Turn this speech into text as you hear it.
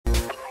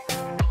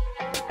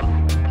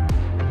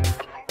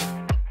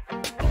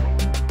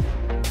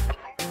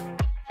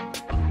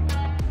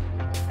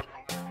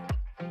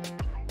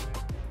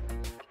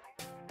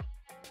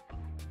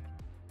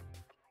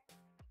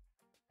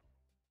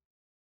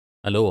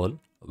Hello all,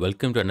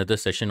 welcome to another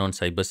session on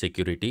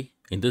cybersecurity.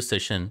 In this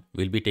session,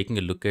 we'll be taking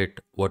a look at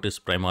what is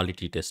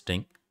primality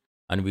testing,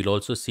 and we'll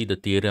also see the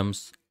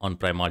theorems on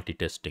primality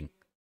testing.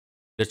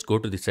 Let's go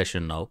to the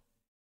session now.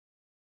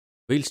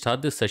 We'll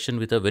start this session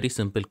with a very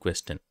simple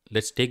question.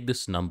 Let's take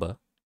this number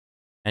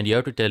and you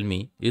have to tell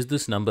me, is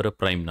this number a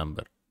prime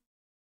number?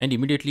 And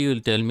immediately you'll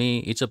tell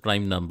me it's a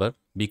prime number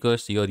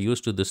because you are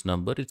used to this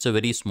number. It's a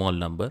very small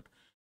number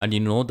and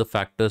you know the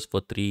factors for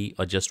 3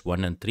 are just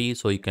 1 and 3.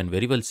 So you can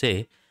very well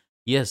say,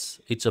 yes,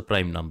 it's a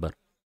prime number.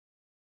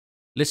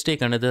 Let's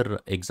take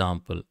another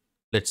example.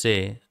 Let's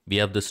say we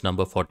have this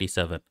number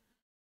 47.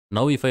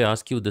 Now if I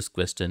ask you this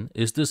question,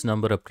 is this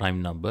number a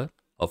prime number?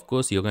 Of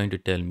course, you're going to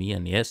tell me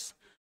an yes,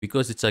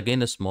 because it's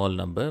again a small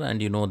number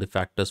and you know the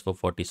factors for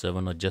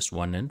 47 are just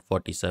 1 and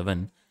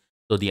 47.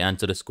 So the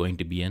answer is going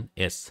to be an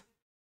yes.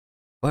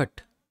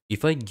 But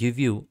if I give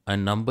you a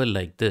number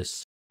like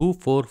this,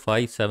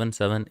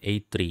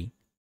 245778,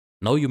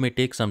 now you may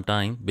take some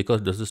time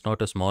because this is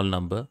not a small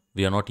number.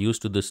 We are not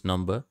used to this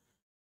number.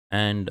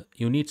 And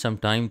you need some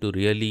time to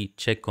really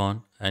check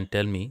on and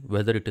tell me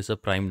whether it is a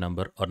prime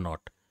number or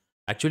not.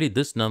 Actually,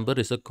 this number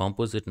is a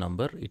composite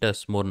number. It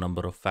has more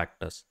number of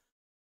factors.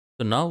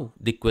 So now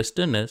the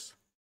question is,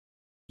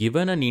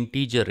 given an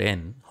integer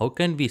n, how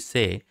can we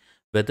say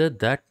whether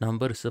that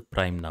number is a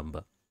prime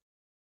number?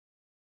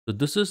 So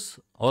this is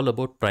all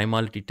about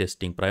primality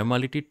testing.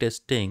 Primality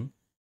testing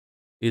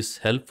is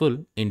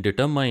helpful in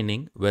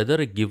determining whether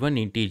a given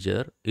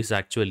integer is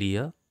actually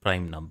a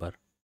prime number.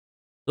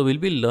 So we'll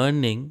be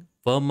learning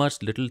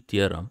FERMAT'S little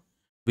theorem,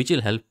 which will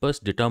help us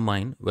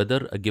determine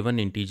whether a given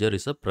integer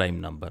is a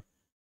prime number.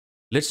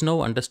 Let's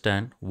now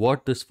understand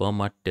what this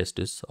FERMAT test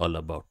is all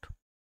about.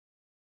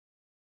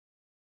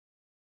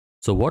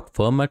 So what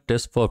FERMAT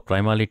test for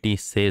primality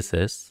says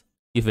is,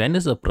 if n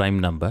is a prime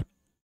number,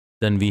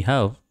 then we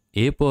have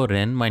a power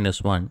n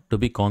minus 1 to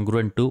be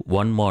congruent to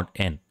 1 mod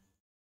n.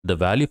 The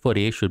value for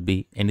a should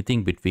be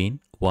anything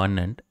between 1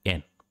 and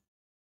n.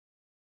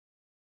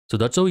 So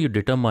that's how you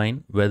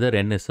determine whether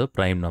n is a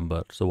prime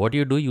number. So what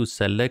you do, you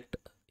select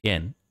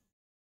n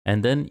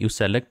and then you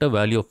select a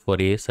value for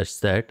a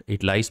such that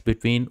it lies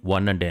between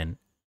 1 and n.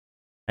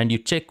 And you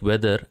check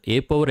whether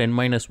a power n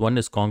minus 1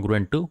 is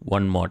congruent to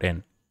 1 mod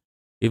n.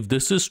 If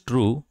this is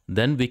true,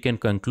 then we can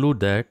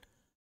conclude that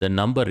the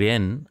number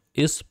n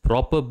is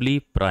probably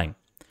prime.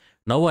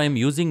 Now I am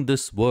using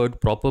this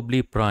word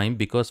probably prime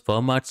because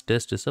FERMAT'S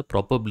test is a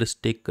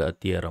probabilistic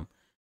theorem.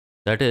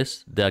 That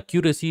is, the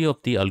accuracy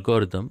of the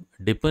algorithm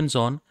depends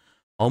on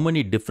how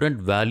many different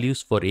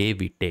values for a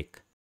we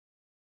take.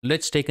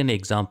 Let's take an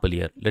example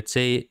here. Let's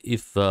say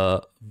if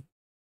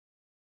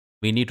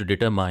we need to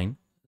determine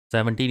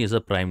 17 is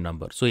a prime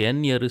number. So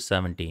n here is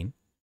 17.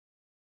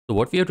 So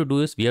what we have to do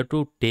is we have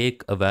to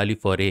take a value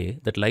for a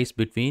that lies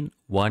between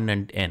 1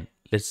 and n.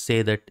 Let's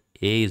say that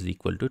a is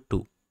equal to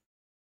 2.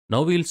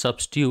 Now we'll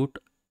substitute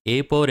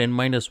a power n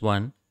minus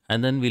 1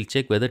 and then we'll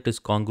check whether it is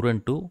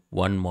congruent to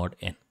 1 mod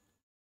n.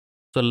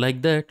 So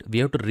like that, we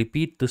have to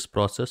repeat this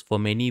process for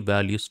many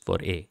values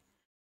for a.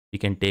 We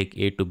can take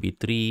a to be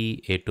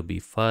 3, a to be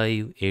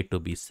 5, a to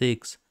be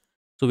 6.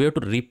 So we have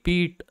to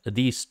repeat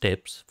these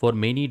steps for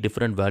many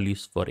different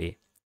values for a.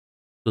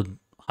 So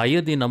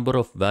higher the number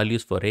of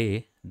values for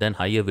a, then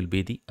higher will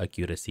be the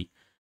accuracy.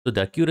 So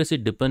the accuracy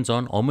depends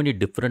on how many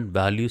different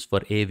values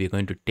for a we're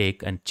going to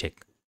take and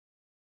check.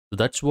 So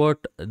that's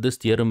what this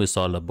theorem is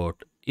all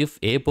about. If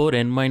a power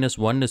n minus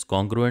 1 is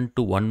congruent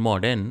to 1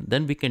 mod n,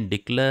 then we can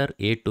declare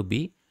a to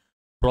be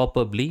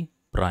probably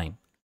prime.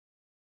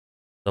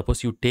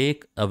 Suppose you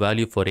take a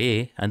value for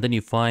a and then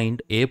you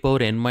find a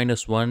power n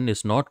minus 1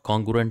 is not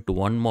congruent to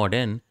 1 mod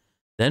n,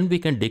 then we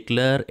can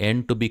declare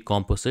n to be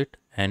composite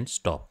and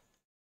stop.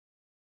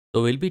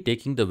 So we'll be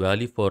taking the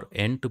value for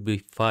n to be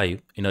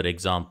 5 in our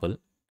example,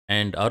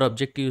 and our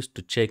objective is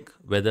to check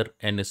whether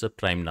n is a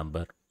prime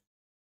number.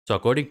 So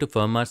according to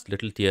FERMAT'S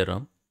little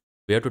theorem,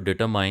 we have to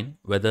determine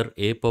whether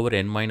a power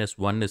n minus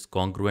 1 is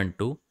congruent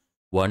to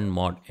 1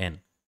 mod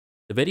n.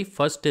 The very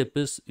first step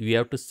is we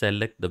have to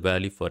select the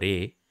value for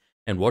a.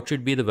 And what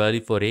should be the value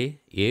for a?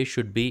 A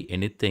should be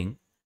anything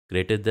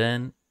greater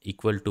than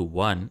equal to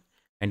 1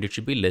 and it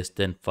should be less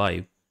than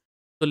 5.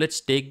 So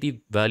let's take the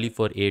value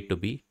for a to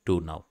be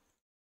 2 now.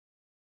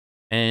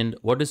 And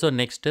what is our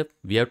next step?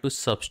 We have to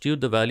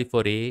substitute the value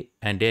for a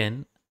and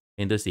n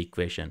in this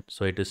equation.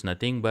 So it is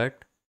nothing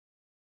but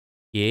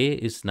a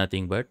is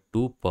nothing but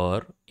 2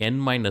 power n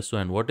minus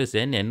 1. What is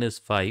n? N is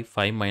 5.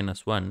 5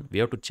 minus 1. We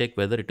have to check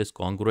whether it is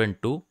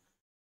congruent to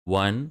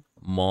 1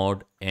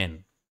 mod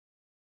n.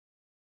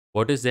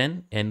 What is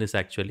n? N is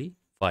actually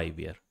 5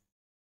 here.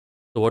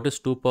 So what is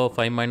 2 power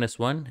 5 minus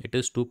 1? It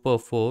is 2 power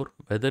 4.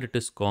 Whether it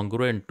is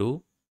congruent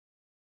to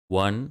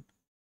 1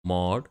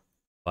 mod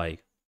 5.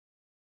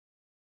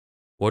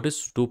 What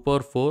is 2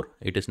 power 4?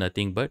 It is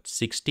nothing but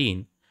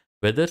 16.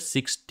 Whether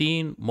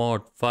 16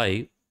 mod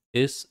 5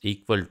 is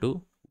equal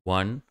to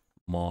 1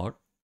 mod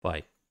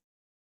 5.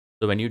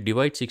 So when you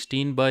divide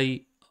 16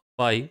 by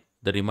 5,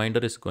 the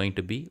remainder is going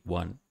to be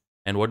 1.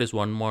 And what is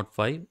 1 mod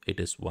 5? It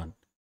is 1.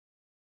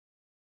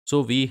 So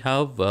we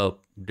have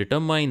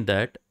determined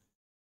that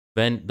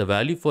when the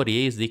value for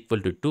a is equal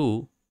to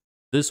 2,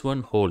 this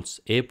one holds.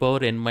 A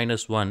power n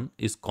minus 1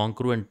 is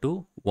congruent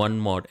to 1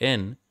 mod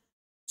n.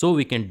 So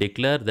we can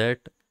declare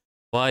that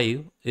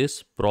 5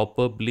 is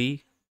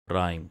probably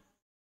prime.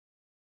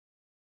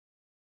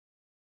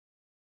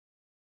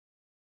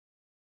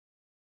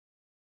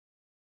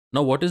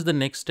 Now what is the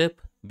next step?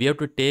 We have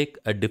to take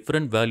a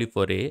different value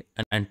for a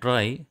and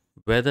try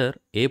whether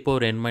a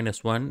power n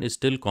minus 1 is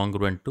still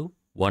congruent to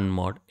 1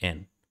 mod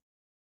n.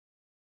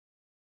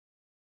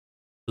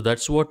 So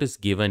that's what is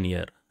given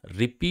here.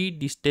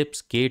 Repeat the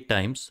steps k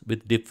times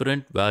with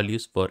different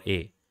values for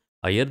a.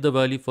 Higher the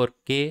value for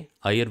k,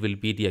 higher will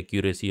be the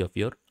accuracy of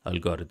your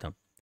algorithm.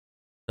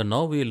 So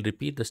now we will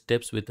repeat the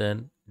steps with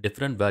a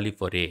different value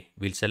for a.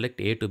 We'll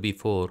select a to be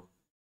 4.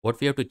 What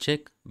we have to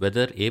check?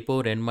 Whether a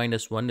power n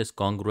minus 1 is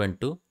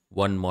congruent to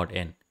 1 mod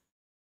n.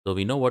 So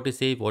we know what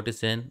is a, what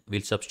is n.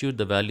 We'll substitute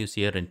the values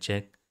here and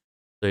check.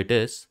 So it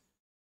is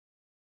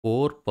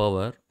 4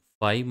 power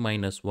 5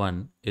 minus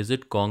 1. Is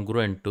it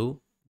congruent to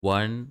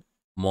 1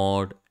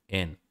 mod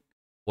n?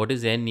 What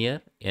is n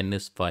here? N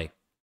is 5.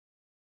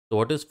 So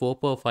what is 4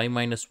 power 5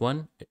 minus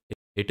 1?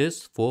 It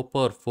is 4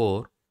 power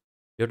 4.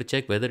 You have to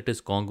check whether it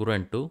is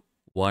congruent to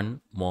 1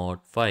 mod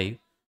 5,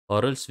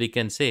 or else we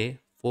can say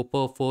 4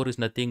 power 4 is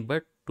nothing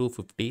but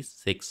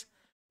 256.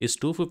 Is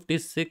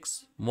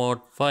 256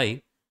 mod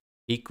 5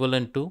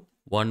 equivalent to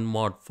 1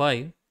 mod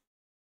 5?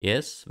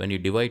 Yes, when you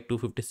divide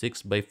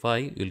 256 by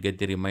 5, you'll get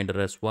the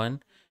remainder as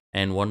 1,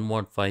 and 1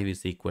 mod 5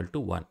 is equal to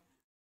 1.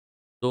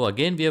 So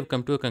again, we have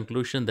come to a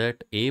conclusion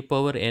that a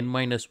power n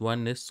minus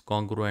 1 is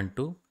congruent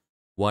to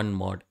 1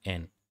 mod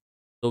n.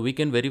 So we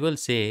can very well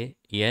say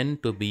n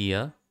to be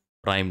a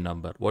prime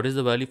number. What is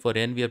the value for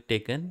n we have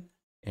taken?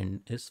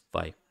 N is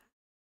 5.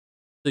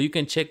 So you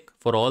can check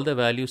for all the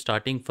values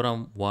starting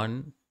from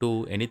 1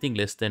 to anything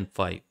less than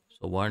 5.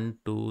 So 1,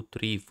 2,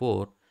 3,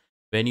 4.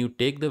 When you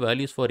take the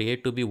values for a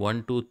to be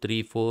 1, 2,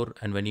 3, 4,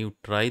 and when you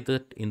try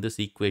that in this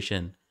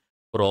equation,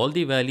 for all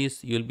the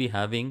values, you will be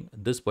having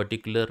this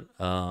particular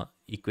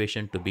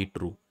equation to be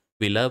true.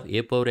 We'll have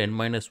a power n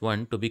minus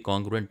 1 to be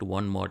congruent to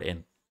 1 mod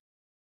n.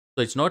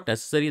 So it's not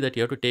necessary that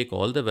you have to take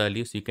all the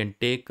values. You can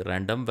take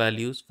random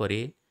values for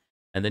a,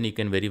 and then you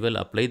can very well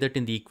apply that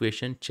in the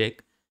equation,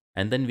 check,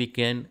 and then we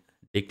can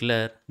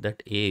declare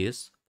that a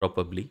is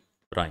probably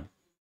prime.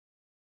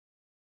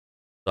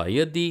 So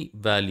higher the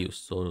values,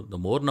 so the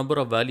more number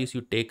of values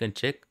you take and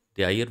check,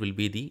 the higher will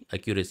be the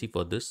accuracy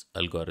for this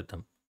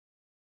algorithm.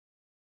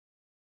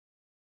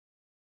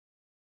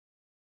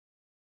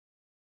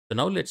 So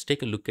now let's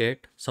take a look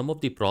at some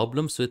of the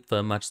problems with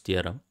Fermat's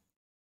theorem.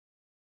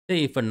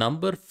 Say if a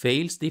number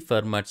fails the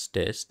Fermat's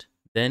test,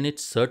 then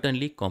it's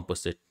certainly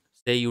composite.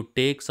 Say you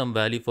take some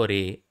value for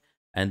a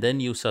and then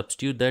you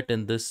substitute that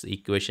in this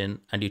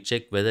equation and you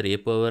check whether a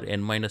power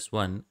n minus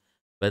 1,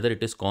 whether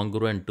it is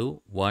congruent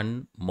to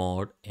 1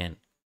 mod n.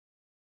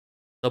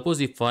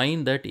 Suppose you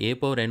find that a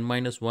power n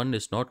minus 1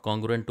 is not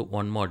congruent to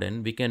 1 mod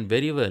n, we can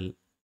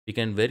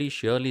very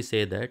surely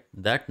say that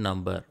that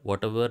number,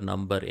 whatever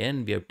number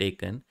n we have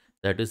taken,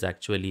 that is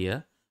actually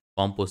a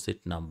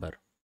composite number.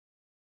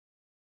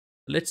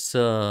 Let's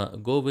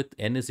go with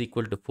n is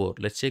equal to 4.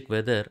 Let's check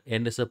whether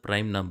n is a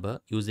prime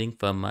number using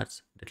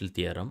Fermat's little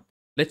theorem.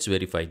 Let's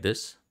verify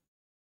this.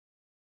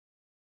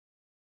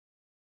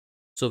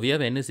 So we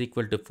have n is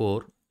equal to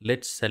 4.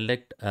 Let's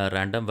select a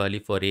random value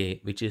for a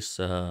which is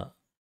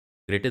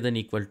greater than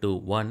equal to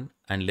 1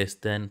 and less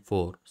than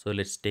 4. So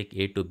let's take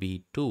a to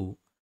be 2.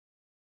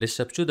 Let's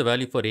substitute the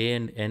value for a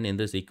and n in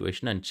this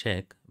equation and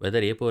check whether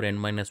a power n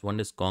minus 1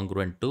 is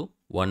congruent to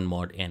 1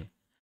 mod n.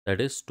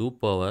 That is 2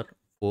 power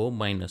 4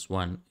 minus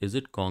 1. Is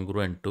it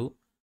congruent to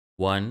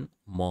 1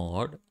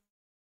 mod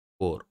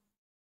 4?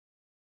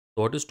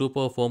 So what is 2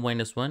 power 4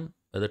 minus 1?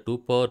 Whether 2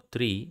 power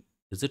 3,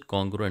 is it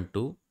congruent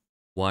to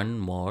 1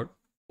 mod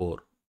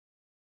 4?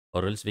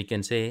 Or else we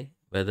can say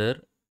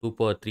whether 2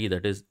 power 3,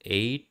 that is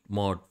 8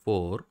 mod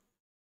 4,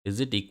 is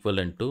it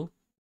equivalent to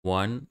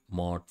 1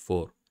 mod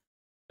 4?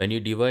 When you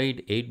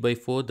divide 8 by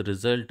 4, the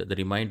result, the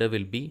remainder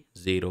will be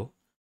 0.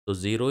 So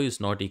 0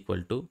 is not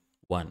equal to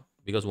 1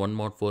 because 1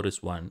 mod 4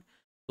 is 1.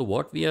 So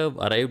what we have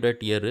arrived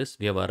at here is,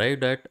 we have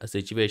arrived at a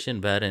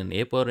situation wherein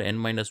a power n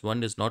minus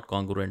 1 is not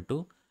congruent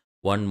to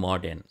 1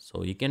 mod n.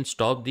 So you can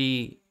stop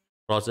the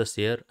process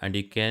here and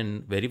you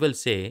can very well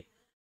say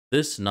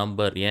this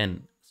number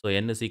n, so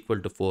n is equal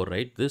to 4,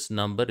 right? This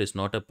number is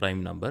not a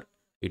prime number.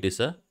 It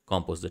is a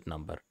composite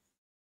number.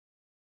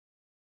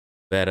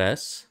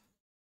 Whereas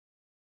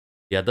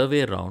the other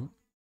way around,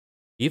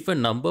 if a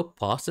number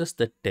passes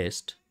the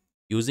test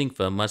using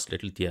Fermat's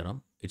little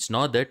theorem, it's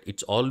not that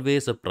it's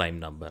always a prime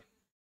number.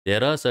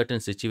 There are certain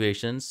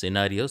situations,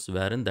 scenarios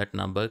wherein that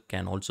number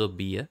can also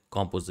be a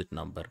composite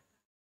number.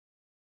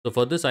 So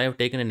for this, I have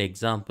taken an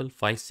example,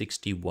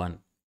 561.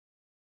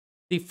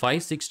 The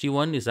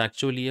 561 is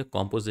actually a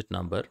composite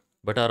number,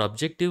 but our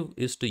objective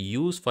is to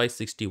use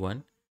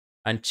 561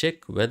 and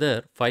check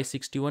whether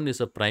 561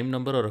 is a prime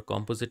number or a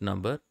composite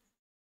number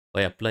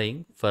by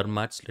applying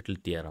Fermat's little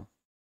theorem.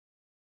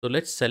 So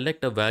let's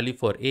select a value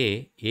for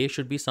A. A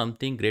should be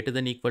something greater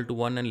than equal to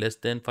 1 and less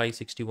than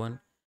 561.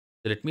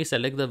 So let me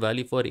select the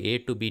value for A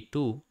to be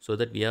 2 so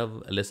that we have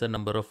a lesser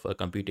number of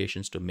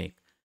computations to make.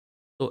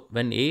 So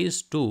when A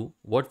is 2,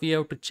 what we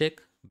have to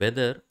check?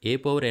 Whether A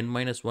power n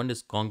minus 1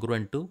 is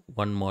congruent to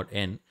 1 mod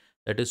n.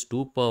 That is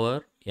 2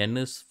 power n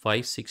is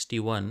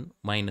 561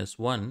 minus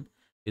 1.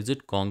 Is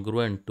it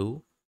congruent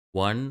to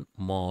 1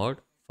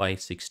 mod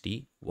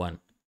 561?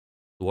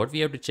 So what we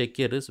have to check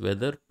here is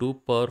whether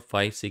 2 power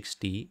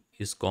 560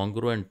 is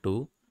congruent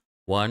to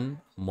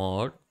 1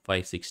 mod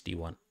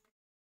 561.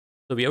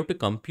 So we have to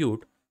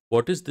compute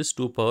what is this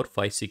 2 power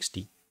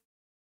 560.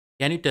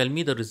 Can you tell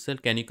me the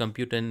result? Can you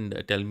compute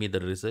and tell me the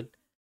result?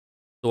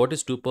 So what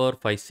is 2 power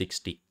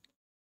 560?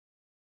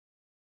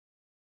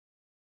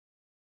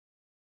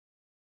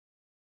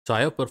 So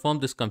I have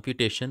performed this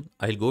computation.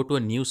 I'll go to a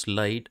new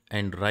slide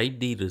and write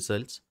the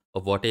results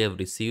of what I have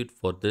received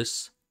for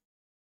this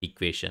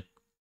equation.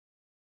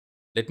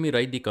 Let me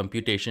write the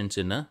computations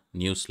in a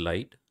new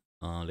slide.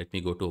 Let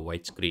me go to a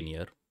white screen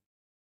here.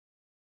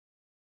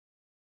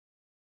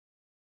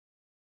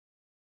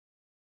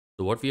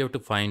 So what we have to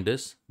find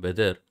is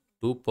whether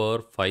 2 power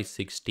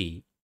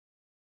 560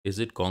 is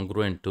it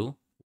congruent to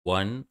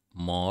 1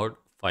 mod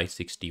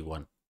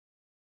 561.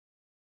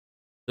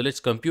 So let's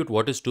compute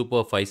what is 2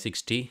 power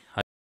 560.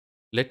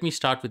 Let me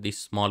start with the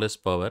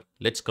smallest power.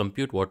 Let's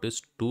compute what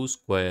is 2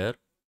 square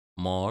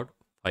mod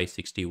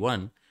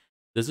 561.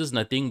 This is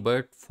nothing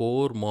but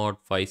 4 mod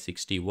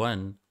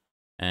 561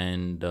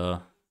 and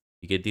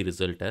we get the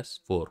result as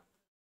 4.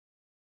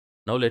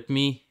 Now let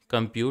me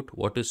compute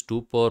what is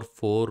 2 power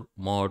 4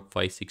 mod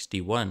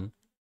 561.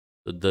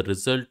 So the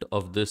result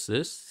of this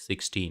is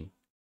 16.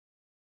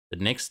 The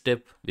next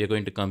step we are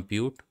going to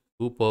compute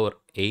 2 power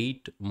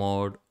 8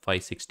 mod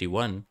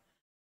 561.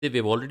 See,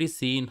 we've already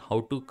seen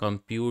how to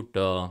compute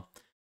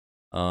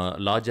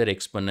larger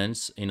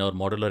exponents in our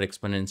modular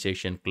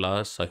exponentiation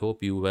class. I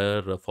hope you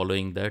were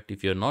following that.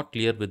 If you're not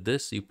clear with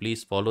this, you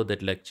please follow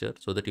that lecture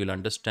so that you'll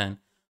understand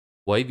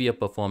why we are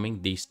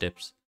performing these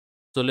steps.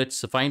 So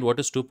let's find what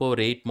is 2 power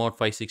 8 mod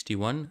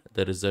 561.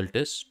 The result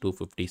is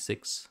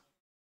 256.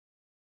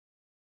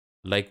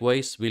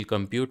 Likewise, we'll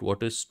compute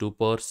what is 2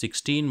 power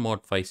 16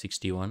 mod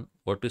 561.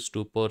 What is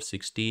 2 power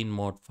 16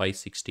 mod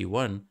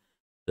 561?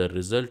 The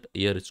result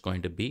here is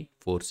going to be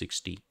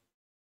 460.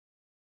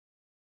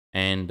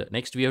 And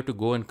next we have to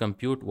go and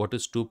compute what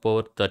is 2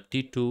 power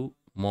 32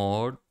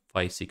 mod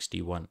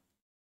 561.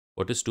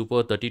 What is 2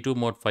 power 32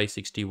 mod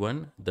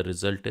 561? The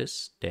result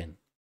is 10.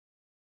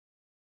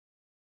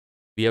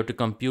 We have to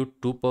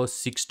compute 2 power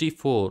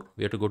 64.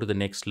 We have to go to the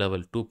next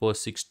level. 2 power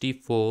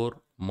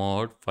 64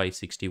 mod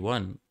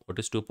 561. What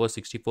is 2 power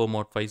 64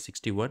 mod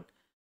 561?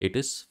 It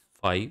is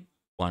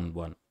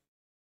 511.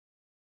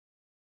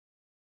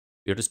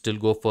 We have to still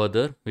go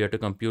further. We have to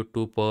compute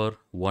 2 power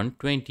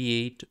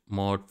 128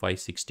 mod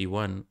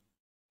 561.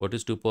 What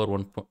is 2 power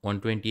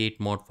 128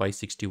 mod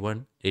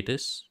 561? It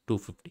is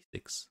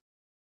 256.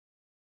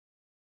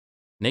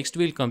 Next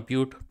we'll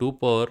compute 2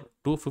 power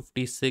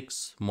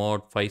 256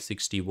 mod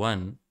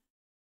 561.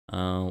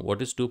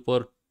 What is 2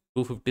 power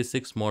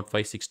 256 mod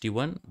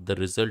 561? The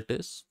result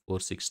is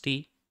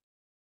 460.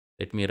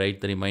 Let me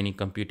write the remaining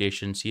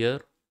computations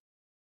here.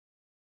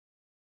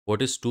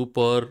 What is 2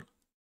 power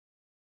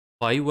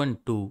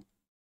 512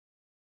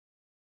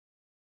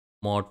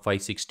 mod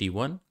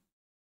 561?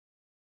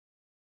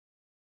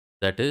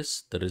 That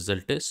is, the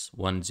result is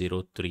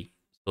 103.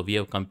 So we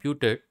have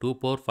computed 2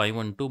 power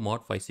 512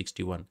 mod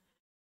 561.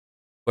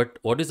 But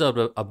what is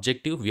our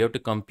objective? We have to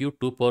compute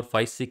 2 power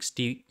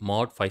 560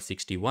 mod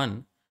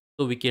 561.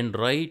 So we can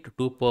write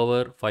 2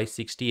 power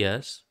 560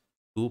 as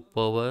 2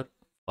 power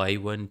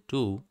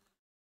 512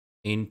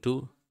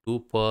 into 2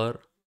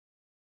 power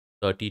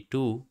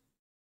 32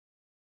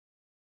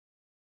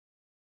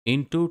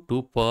 into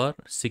 2 power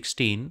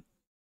 16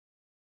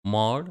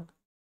 mod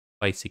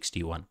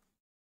 561.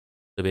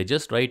 So we're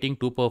just writing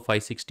 2 power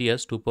 560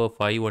 as 2 power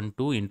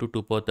 512 into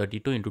 2 power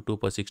 32 into 2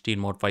 power 16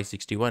 mod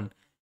 561.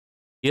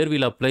 Here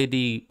we'll apply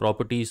the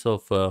properties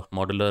of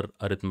modular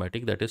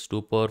arithmetic, that is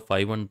 2 power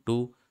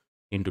 512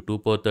 into 2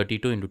 power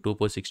 32 into 2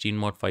 power 16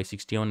 mod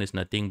 561 is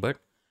nothing but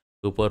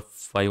 2 power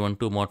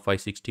 512 mod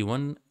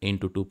 561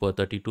 into 2 power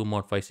 32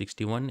 mod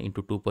 561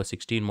 into 2 power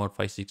 16 mod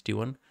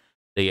 561,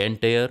 the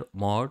entire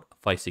mod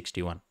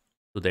 561.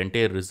 So the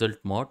entire result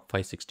mod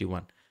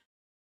 561.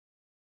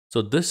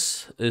 So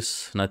this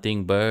is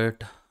nothing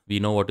but we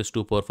know what is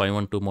 2 power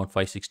 512 mod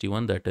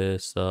 561, that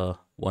is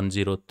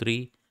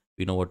 103.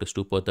 We know what is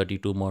 2 power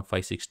 32 mod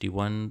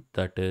 561,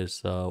 that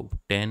is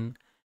 10.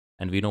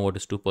 And we know what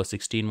is 2 power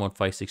 16 mod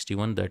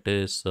 561, that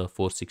is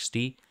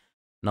 460.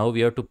 Now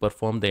we have to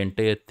perform the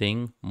entire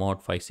thing mod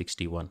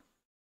 561.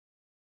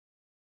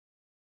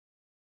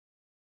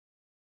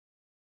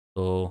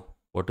 So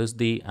what is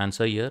the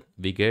answer here?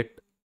 We get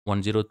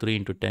 103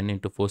 into 10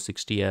 into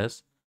 460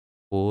 as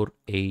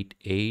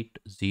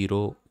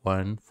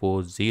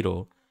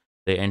 4880140.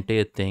 The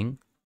entire thing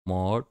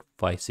mod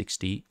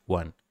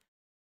 561.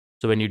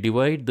 So when you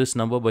divide this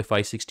number by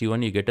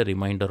 561, you get a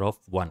remainder of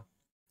 1.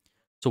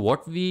 So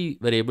what we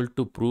were able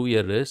to prove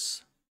here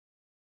is,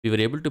 we were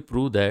able to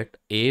prove that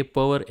a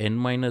power n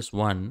minus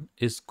 1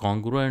 is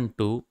congruent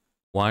to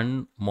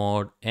 1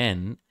 mod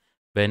n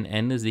when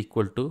n is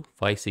equal to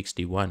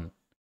 561.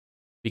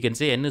 We can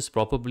say n is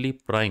probably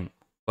prime,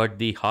 but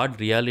the hard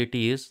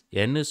reality is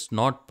n is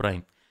not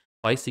prime.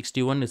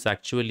 561 is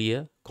actually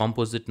a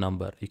composite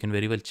number. You can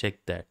very well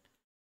check that.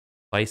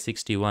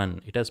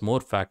 561, it has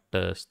more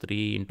factors,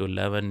 3 into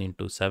 11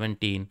 into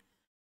 17.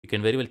 You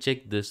can very well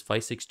check this.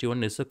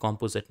 561 is a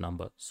composite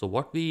number. So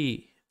what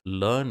we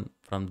learn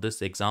from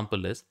this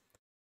example is,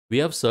 we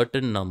have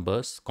certain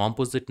numbers,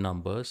 composite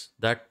numbers,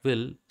 that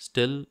will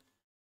still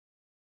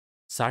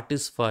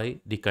satisfy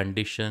the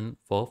condition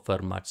for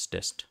Fermat's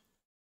test.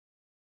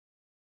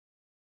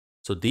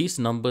 So these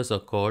numbers are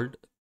called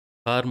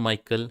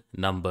Carmichael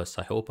numbers.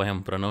 I hope I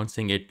am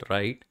pronouncing it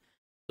right.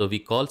 So we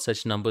call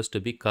such numbers to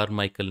be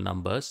Carmichael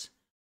numbers.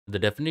 The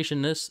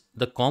definition is,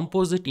 the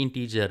composite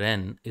integer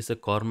n is a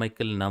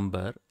Carmichael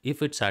number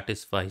if it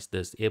satisfies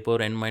this. A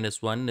power n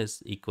minus 1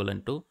 is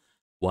equivalent to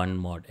 1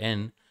 mod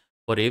n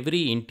for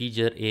every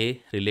integer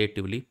a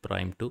relatively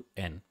prime to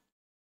n.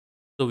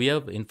 So we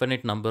have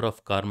infinite number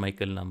of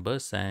Carmichael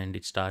numbers and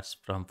it starts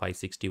from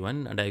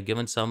 561, and I have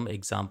given some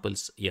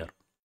examples here.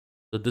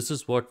 So this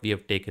is what we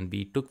have taken.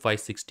 We took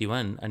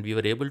 561 and we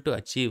were able to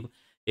achieve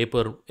a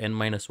power n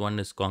minus 1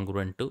 is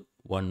congruent to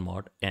 1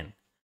 mod n.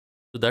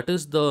 So that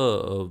is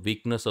the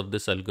weakness of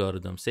this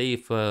algorithm. Say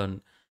if a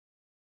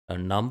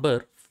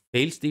number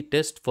fails the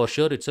test, for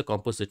sure it's a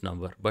composite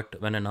number. But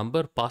when a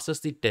number passes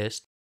the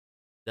test,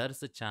 there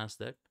is a chance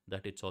that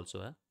it's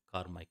also a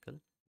Carmichael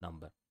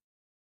number.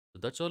 So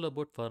that's all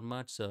about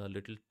Fermat's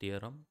little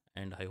theorem,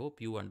 and I hope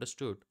you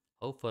understood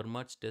how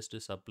Fermat's test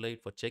is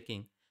applied for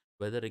checking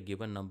whether a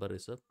given number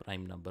is a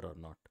prime number or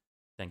not.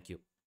 Thank you.